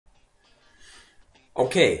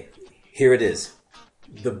Okay, here it is.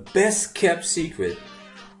 The best kept secret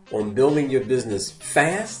on building your business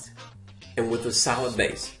fast and with a solid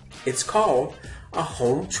base. It's called a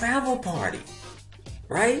home travel party,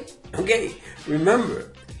 right? Okay,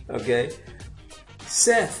 remember, okay,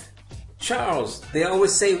 Seth, Charles, they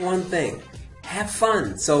always say one thing, have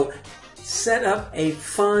fun. So set up a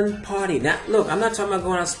fun party. Now, look, I'm not talking about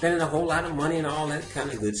going out spending a whole lot of money and all that kind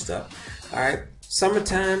of good stuff. All right,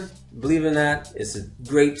 summertime, believe it or not, it's a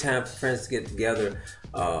great time for friends to get together.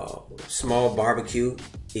 Small barbecue,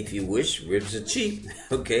 if you wish. Ribs are cheap,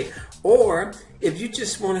 okay? Or if you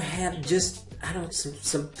just want to have just, I don't know,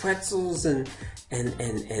 some pretzels and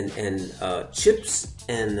chips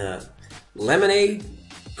and lemonade,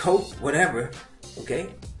 Coke, whatever, okay?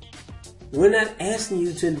 We're not asking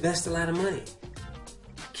you to invest a lot of money.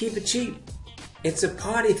 Keep it cheap. It's a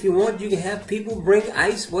party. If you want, you can have people bring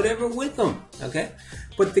ice, whatever, with them, okay?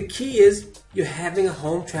 But the key is you're having a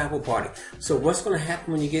home travel party. So what's going to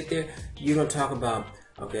happen when you get there? You're going to talk about,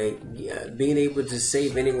 okay, being able to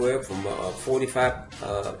save anywhere from 45%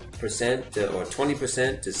 or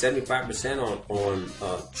 20% to 75%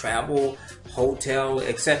 on travel, hotel,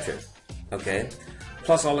 etc. Okay,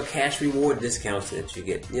 plus all the cash reward discounts that you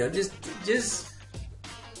get. You know, just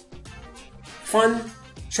fun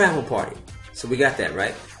travel party. So we got that,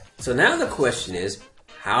 right? So now the question is,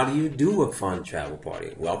 how do you do a fun travel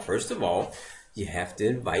party? Well, first of all, you have to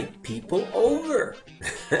invite people over.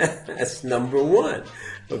 That's number one,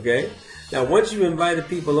 okay? Now, once you've invited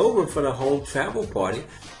people over for the home travel party,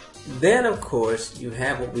 then, of course, you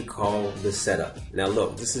have what we call the setup. Now,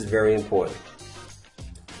 look, this is very important.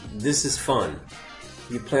 This is fun.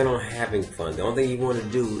 You plan on having fun. The only thing you want to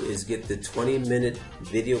do is get the 20-minute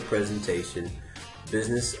video presentation,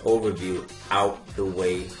 business overview out the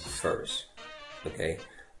way first, okay?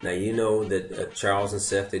 Now, you know that Charles and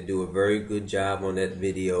Seth, they do a very good job on that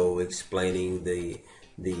video explaining the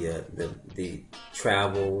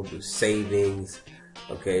travel, the savings,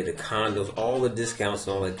 okay, the condos, all the discounts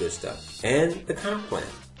and all that good stuff, and the comp plan.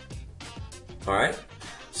 All right?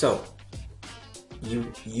 So,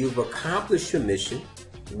 you've accomplished your mission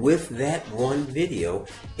with that one video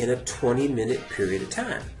in a 20-minute period of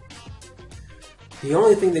time. The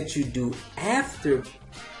only thing that you do after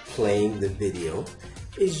playing the video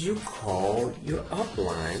is you call your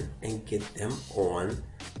upline and get them on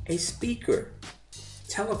a speaker,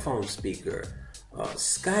 telephone speaker,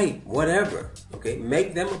 Skype, whatever, okay?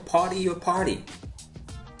 Make them a part of your party,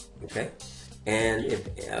 okay? And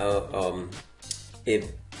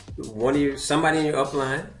if somebody in your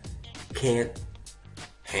upline can't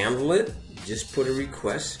handle it, just put a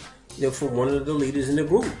request, from one of the leaders in the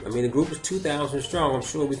group. I mean, the group is 2,000 strong. I'm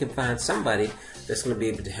sure we can find somebody that's going to be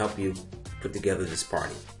able to help you put together this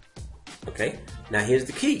party. Okay? Now, here's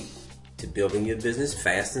the key to building your business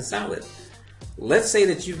fast and solid. Let's say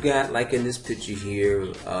that you've got, like in this picture here,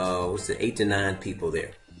 8 to 9 people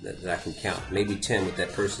there that I can count. Maybe 10 with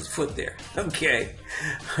that person's foot there. Okay?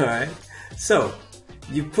 All right? So,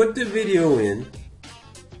 you put the video in.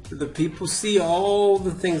 The people see all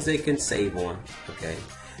the things they can save on. Okay?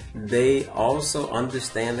 They also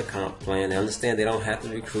understand the comp plan. They understand they don't have to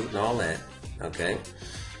recruit and all that. Okay?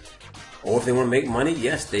 Or if they want to make money,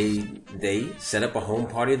 yes, they set up a home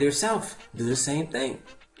party themselves. Do the same thing.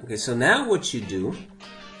 Okay, so now what you do,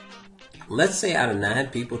 let's say out of 9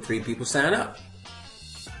 people, 3 people sign up.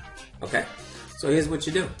 Okay? So here's what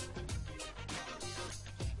you do.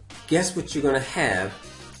 Guess what you're going to have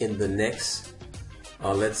in the next,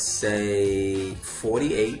 let's say,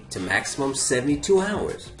 48 to maximum 72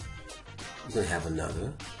 hours. You're going to have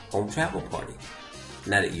another home travel party.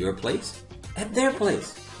 Not at your place, at their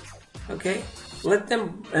place. Okay? Let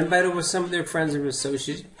them invite over some of their friends and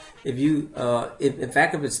associates. If in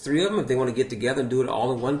fact, if it's 3 of them, if they want to get together and do it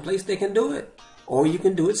all in one place, they can do it. Or you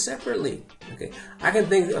can do it separately. Okay? I can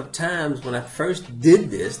think of times when I first did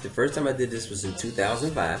this. The first time I did this was in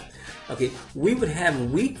 2005. Okay? We would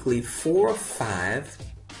have weekly 4 or 5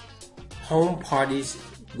 home parties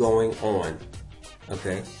going on.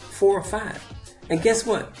 Okay? 4 or 5. And guess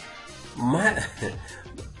what?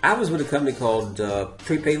 I was with a company called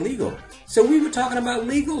Prepaid Legal. So we were talking about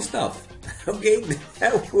legal stuff. Okay,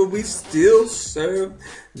 we still serve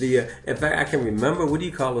the. In fact, I can remember. What do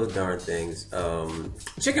you call those darn things?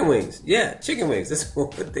 Chicken wings. Yeah, chicken wings. That's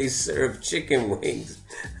what they serve. Chicken wings.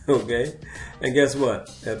 Okay, and guess what?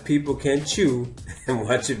 People can chew and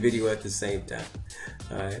watch a video at the same time.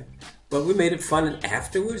 All right, but we made it fun, and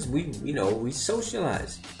afterwards we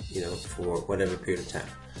socialized. For whatever period of time.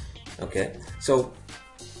 Okay, so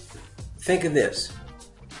think of this.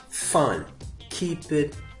 Fun. Keep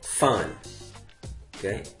it fun.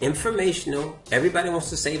 Okay, informational. Everybody wants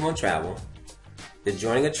to save on travel. They're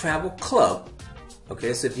joining a travel club.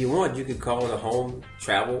 Okay, so if you want, you could call it a home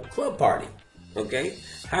travel club party. Okay,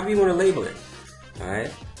 however you want to label it. All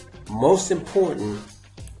right. Most important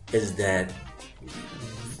is that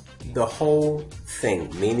the whole thing,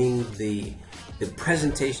 meaning the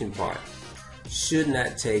presentation part, should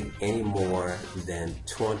not take any more than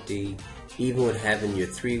 20, even with having your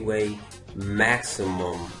three-way,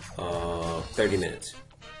 maximum 30 minutes.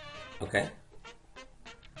 Okay?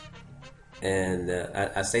 And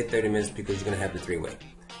I say 30 minutes because you're going to have the three-way.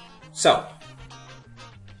 So,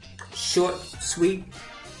 short, sweet,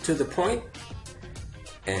 to the point.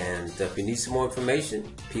 And if you need some more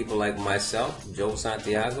information, people like myself, Joe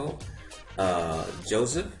Santiago,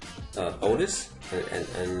 Joseph, Otis,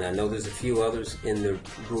 and I know there's a few others in the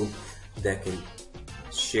group that can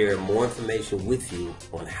share more information with you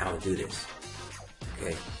on how to do this.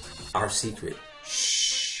 Okay, our secret.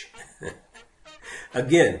 Shh.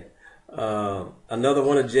 Again, another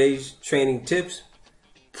one of Jay's training tips.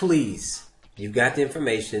 Please, you got the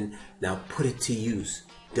information. Now put it to use.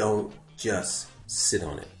 Don't just sit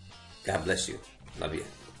on it. God bless you. Love you.